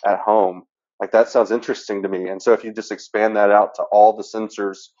at home? Like that sounds interesting to me. And so if you just expand that out to all the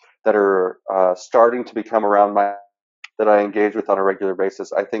sensors that are starting to become around my that I engage with on a regular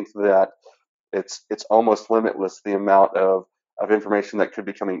basis, I think that it's almost limitless the amount of information that could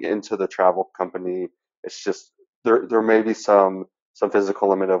be coming into the travel company. It's just there may be some physical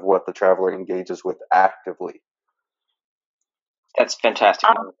limit of what the traveler engages with actively. That's fantastic.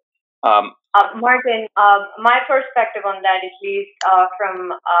 Um, Martin, my perspective on that, at least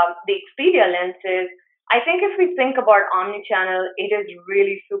from the Expedia lens, is I think if we think about omnichannel, it is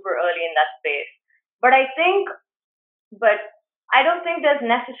really super early in that space. But but I don't think there's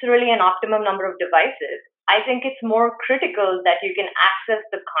necessarily an optimum number of devices. I think it's more critical that you can access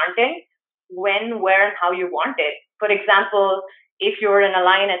the content when, where, and how you want it. For example, if you're in a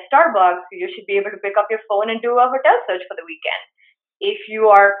line at Starbucks, you should be able to pick up your phone and do a hotel search for the weekend. If you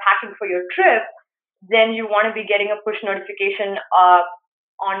are packing for your trip, then you want to be getting a push notification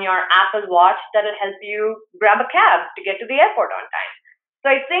on your Apple Watch that'll help you grab a cab to get to the airport on time. So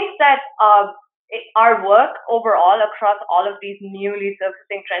I think that our work overall across all of these newly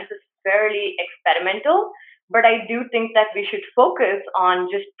surfacing trends is fairly experimental, but I do think that we should focus on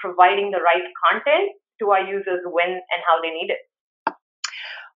just providing the right content to our users when and how they need it.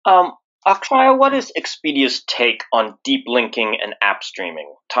 Akshaya, what is Expedia's take on deep linking and app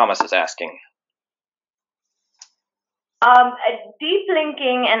streaming? Thomas is asking. Deep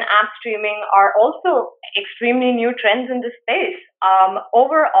linking and app streaming are also extremely new trends in this space.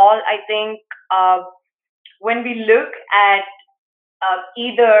 Overall, I think when we look at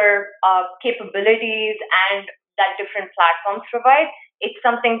either capabilities and that different platforms provide, it's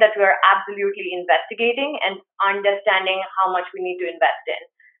something that we are absolutely investigating and understanding how much we need to invest in.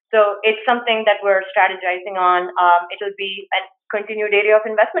 So it's something that we're strategizing on. It'll be a continued area of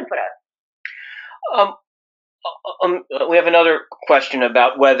investment for us. We have another question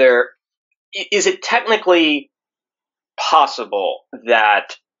about whether is it technically possible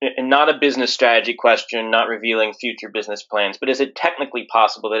that, and not a business strategy question, not revealing future business plans, but is it technically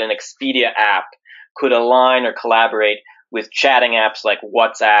possible that an Expedia app could align or collaborate with chatting apps like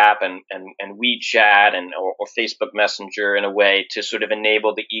WhatsApp and WeChat or Facebook Messenger in a way to sort of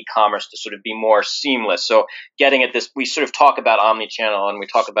enable the e-commerce to sort of be more seamless? So getting at this, we sort of talk about omnichannel and we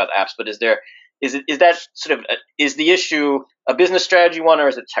talk about apps, but is that sort of is the issue a business strategy one or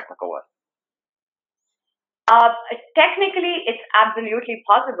is it a technical one? Technically, it's absolutely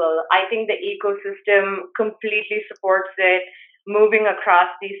possible. I think the ecosystem completely supports it, moving across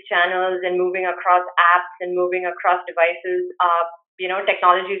these channels and moving across apps and moving across devices.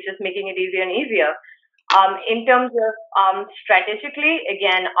 Technology is just making it easier and easier. In terms of strategically,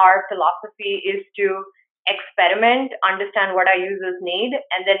 again, our philosophy is to experiment, understand what our users need,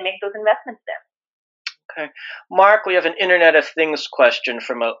 and then make those investments there. Okay. Mark, we have an Internet of Things question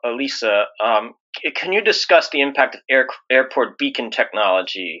from Elisa. Can you discuss the impact of airport beacon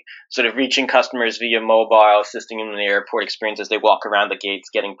technology, sort of reaching customers via mobile, assisting them in the airport experience as they walk around the gates,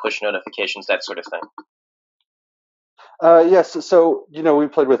 getting push notifications, that sort of thing? Yes. So, we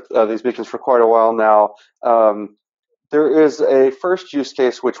played with these beacons for quite a while now. There is a first use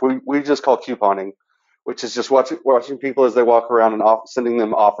case, which we just call couponing, which is just watching people as they walk around and sending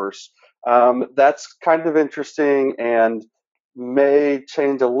them offers. That's kind of interesting and may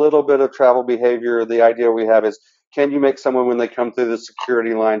change a little bit of travel behavior. The idea we have is, can you make someone, when they come through the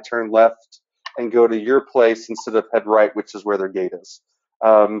security line, turn left and go to your place instead of head right, which is where their gate is?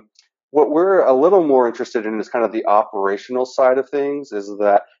 What we're a little more interested in is kind of the operational side of things, is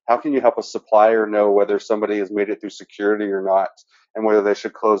that how can you help a supplier know whether somebody has made it through security or not, and whether they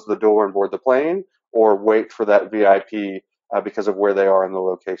should close the door and board the plane or wait for that VIP because of where they are in the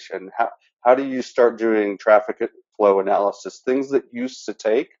location. How do you start doing traffic flow analysis? Things that used to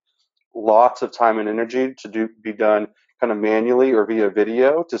take lots of time and energy to be done kind of manually or via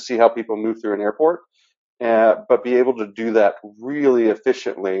video to see how people move through an airport, but be able to do that really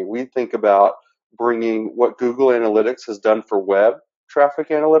efficiently. We think about bringing what Google Analytics has done for web traffic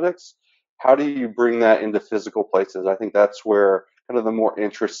analytics. How do you bring that into physical places? I think that's where kind of the more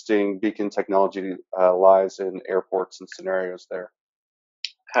interesting beacon technology lies in airports and scenarios there.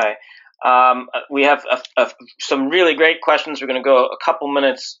 Okay. We have some really great questions. We're going to go a couple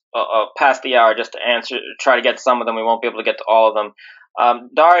minutes past the hour just to try to get some of them. We won't be able to get to all of them.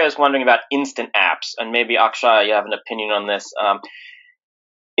 Daria is wondering about instant apps, and maybe Akshaya, you have an opinion on this.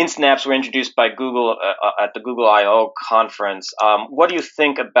 Instant apps were introduced by Google at the Google I/O conference. What do you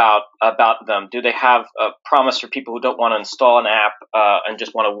think about them? Do they have a promise for people who don't want to install an app and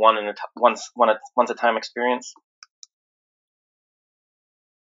just want a once a time experience?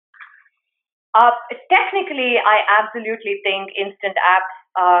 Technically, I absolutely think instant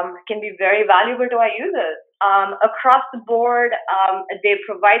apps can be very valuable to our users. Across the board, they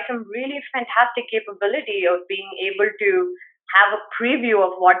provide some really fantastic capability of being able to have a preview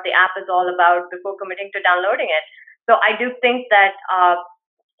of what the app is all about before committing to downloading it. So I do think that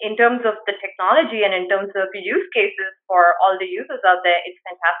in terms of the technology and in terms of use cases for all the users out there, it's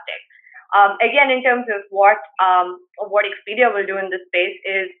fantastic. Again, in terms of what Expedia will do in this space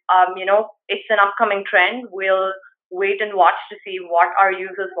is, it's an upcoming trend. We'll wait and watch to see what our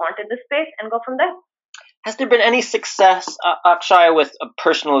users want in this space and go from there. Has there been any success, Akshaya, with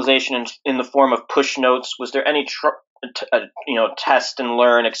personalization in the form of push notes? Was there any test and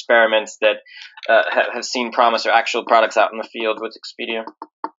learn experiments that have seen promise or actual products out in the field with Expedia?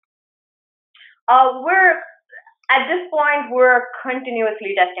 At this point, we're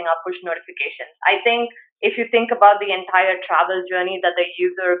continuously testing our push notifications. I think if you think about the entire travel journey that the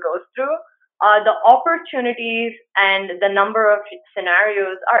user goes through, the opportunities and the number of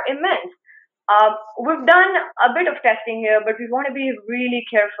scenarios are immense. We've done a bit of testing here, but we want to be really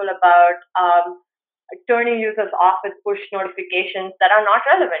careful about turning users off with push notifications that are not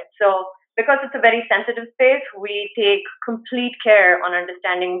relevant. So because it's a very sensitive space, we take complete care on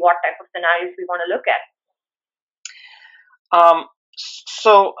understanding what type of scenarios we want to look at.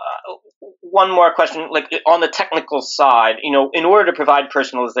 So one more question, like on the technical side, in order to provide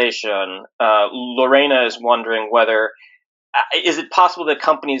personalization, Lorena is wondering whether is it possible that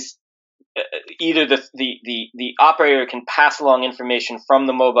companies either the operator can pass along information from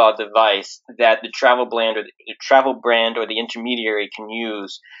the mobile device that the travel brand or the intermediary can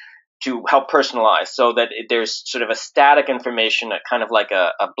use to help personalize, so that there's sort of a static information, kind of like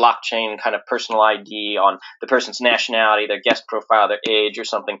a blockchain kind of personal ID on the person's nationality, their guest profile, their age, or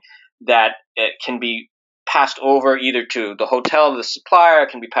something that can be passed over either to the hotel, the supplier,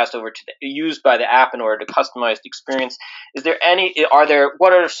 can be passed over to used by the app in order to customize the experience.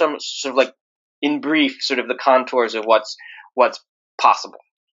 What are some sort of, like, in brief, sort of the contours of what's possible?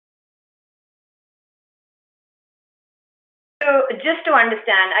 So just to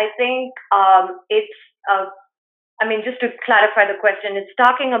understand, I think just to clarify the question, it's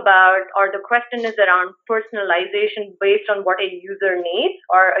talking about, or the question is around personalization based on what a user needs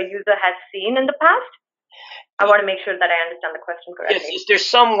or a user has seen in the past. I want to make sure that I understand the question correctly. Yes, is there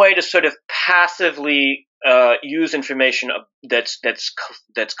some way to sort of passively use information that's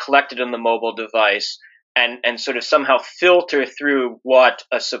collected on the mobile device and sort of somehow filter through what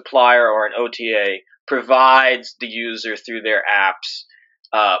a supplier or an OTA provides the user through their apps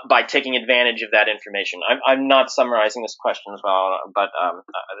by taking advantage of that information? I'm not summarizing this question as well, but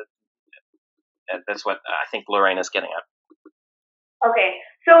that's what I think Lorena's getting at. Okay,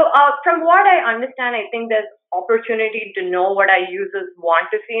 so from what I understand, I think there's opportunity to know what our users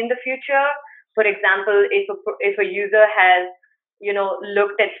want to see in the future. For example, if a user has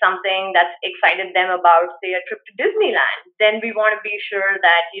looked at something that's excited them about, say, a trip to Disneyland, then we want to be sure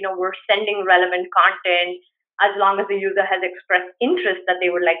that we're sending relevant content as long as the user has expressed interest that they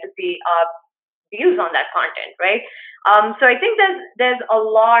would like to see deals on that content, right? So I think there's a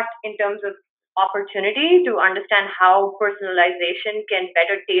lot in terms of opportunity to understand how personalization can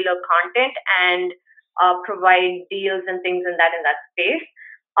better tailor content and provide deals and things in that space.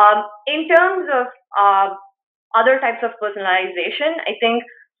 In terms of other types of personalization, I think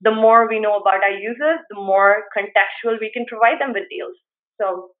the more we know about our users, the more contextual we can provide them with deals.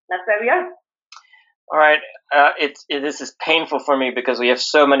 So that's where we are. All right. This is painful for me because we have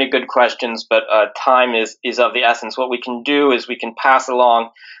so many good questions, but time is of the essence. What we can do is we can pass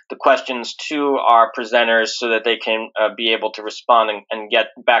along the questions to our presenters so that they can be able to respond and get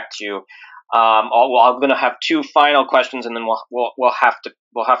back to you. I'm going to have two final questions, and then we'll have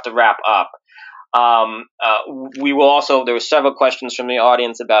to wrap up. We will also. There were several questions from the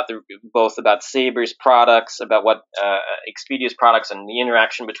audience about both about Sabre's products, about what Expedia's products, and the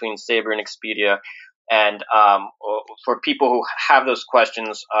interaction between Sabre and Expedia. And for people who have those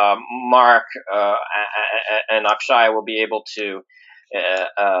questions, Mark and Akshaya will be able to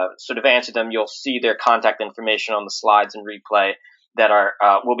sort of answer them. You'll see their contact information on the slides and replay that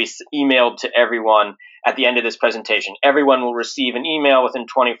will be emailed to everyone at the end of this presentation. Everyone will receive an email within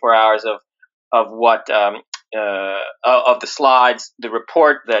 24 hours of what of the slides, the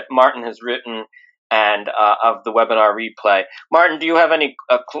report that Martin has written, and of the webinar replay. Martin, do you have any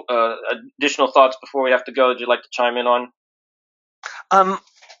additional thoughts before we have to go that you'd like to chime in on?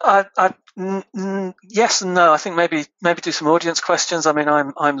 Yes and no. I think maybe do some audience questions. I mean,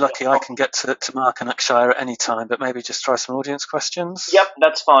 I'm lucky I can get to Mark and Akshaya at any time, but maybe just try some audience questions. Yep,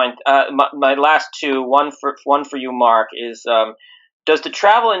 that's fine. My last two, one for you, Mark, is does the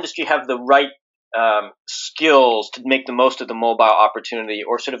travel industry have the right skills to make the most of the mobile opportunity,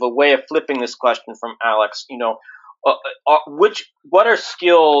 or sort of a way of flipping this question from Alex? What are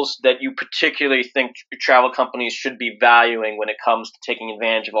skills that you particularly think travel companies should be valuing when it comes to taking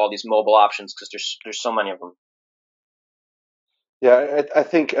advantage of all these mobile options? Because there's so many of them. Yeah, I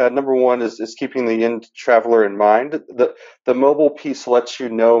think number one is keeping the end traveler in mind. The mobile piece lets you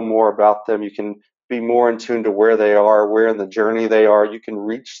know more about them. You can be more in tune to where they are, where in the journey they are. You can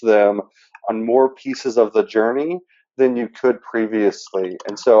reach them on more pieces of the journey than you could previously.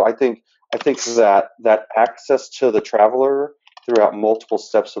 And so I think that access to the traveler throughout multiple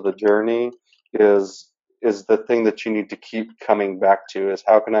steps of the journey is the thing that you need to keep coming back to, is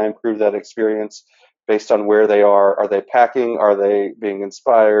how can I improve that experience based on where they are. Are they packing? Are they being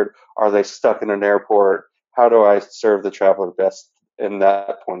inspired? Are they stuck in an airport? How do I serve the traveler best in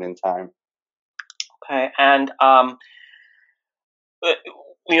that point in time? Okay, and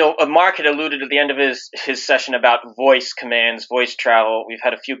Mark had alluded at the end of his session about voice commands, voice travel. We've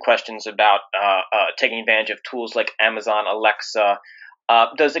had a few questions about taking advantage of tools like Amazon Alexa.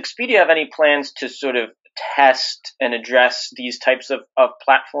 Does Expedia have any plans to sort of test and address these types of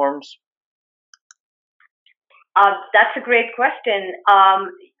platforms? That's a great question.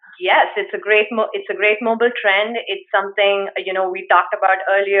 Yes, it's a great mobile trend. It's something we talked about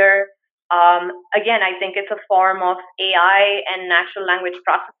earlier. Again, I think it's a form of AI and natural language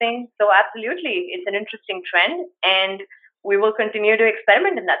processing. So absolutely, it's an interesting trend, and we will continue to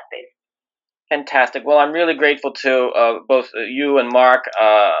experiment in that space. Fantastic. Well, I'm really grateful to both you and Mark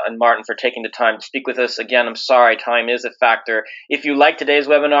and Martin for taking the time to speak with us. Again, I'm sorry, time is a factor. If you like today's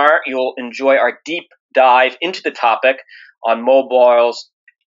webinar, you'll enjoy our deep dive into the topic on mobile's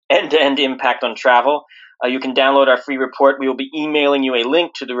end-to-end impact on travel. You can download our free report. We will be emailing you a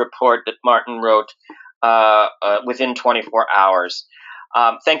link to the report that Martin wrote within 24 hours.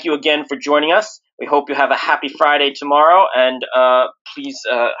 Thank you again for joining us. We hope you have a happy Friday tomorrow, and please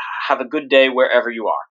have a good day wherever you are.